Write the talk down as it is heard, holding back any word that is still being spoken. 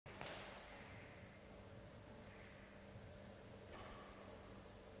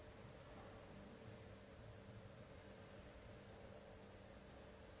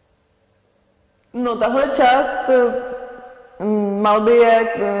No, tahle část malby je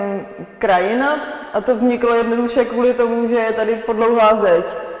krajina a to vzniklo jednoduše kvůli tomu, že je tady podlouhlá zeď.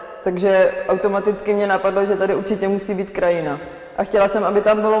 Takže automaticky mě napadlo, že tady určitě musí být krajina. A chtěla jsem, aby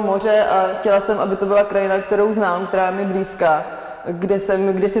tam bylo moře a chtěla jsem, aby to byla krajina, kterou znám, která je mi blízká, kde jsem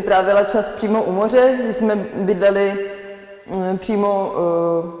kdysi trávila čas přímo u moře, když jsme bydleli přímo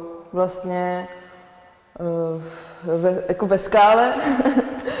vlastně jako ve skále,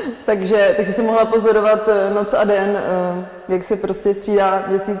 takže jsem mohla pozorovat noc a den, jak se prostě střídá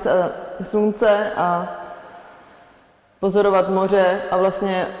měsíc a slunce a pozorovat moře a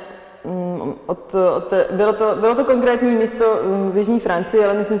vlastně bylo to konkrétní místo v jižní Francii,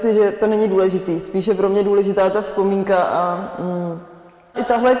 ale myslím si, že to není důležitý. Spíše pro mě důležitá ta vzpomínka a i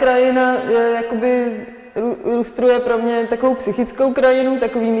tahle krajina je jakoby ilustruje pro mě takovou psychickou krajinu,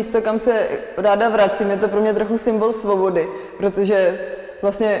 takový místo, kam se ráda vracím. Je to pro mě trochu symbol svobody, protože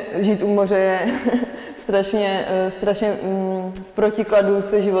vlastně žít u moře je strašně v protikladu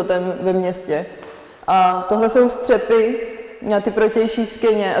se životem ve městě. A tohle jsou střepy na ty protější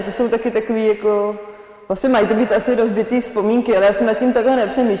skyně a to jsou taky takový jako, vlastně mají to být asi rozbitý vzpomínky, ale já jsem nad tím takhle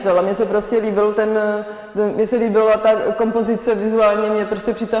nepřemýšlela. Mně se prostě líbila ta kompozice vizuálně, mě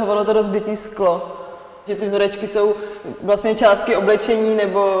prostě přitahovalo to rozbitý sklo. Že ty vzorečky jsou vlastně částky oblečení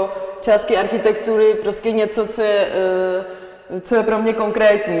nebo částky architektury, prostě něco, co je pro mě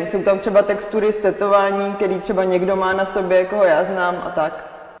konkrétní. Jsou tam třeba textury z tetování, který třeba někdo má na sobě, koho já znám a tak.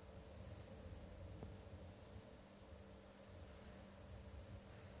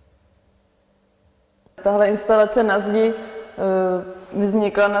 Tahle instalace na zdi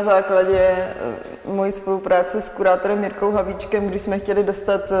vznikla na základě mojí spolupráce s kurátorem Jirkou Havíčkem, když jsme chtěli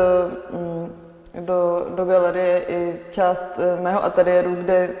dostat do galerie i část mého ateliéru,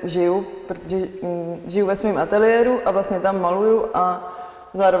 kde žiju, protože žiju ve svém ateliéru a vlastně tam maluju a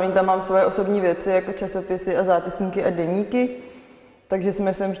zároveň tam mám svoje osobní věci jako časopisy a zápisníky a deníky, takže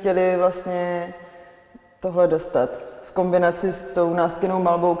jsme sem chtěli vlastně tohle dostat v kombinaci s tou nástěnnou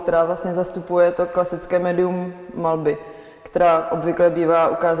malbou, která vlastně zastupuje to klasické médium malby, která obvykle bývá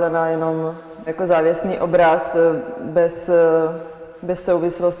ukázána jenom jako závěsný obraz bez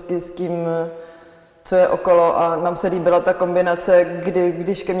souvislosti s tím, co je okolo, a nám se líbila ta kombinace,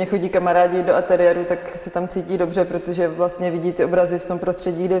 když ke mně chodí kamarádi do ateliéru, tak se tam cítí dobře, protože vlastně vidí ty obrazy v tom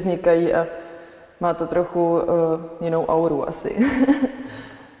prostředí, kde vznikají a má to trochu jinou auru asi.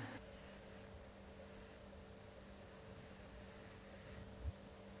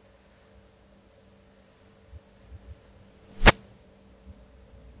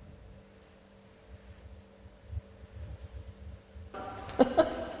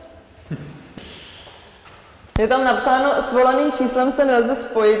 Je tam napsáno, s volaným číslem se nelze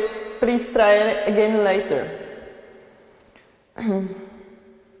spojit, please try again later.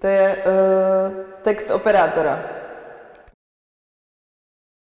 To je text operátora.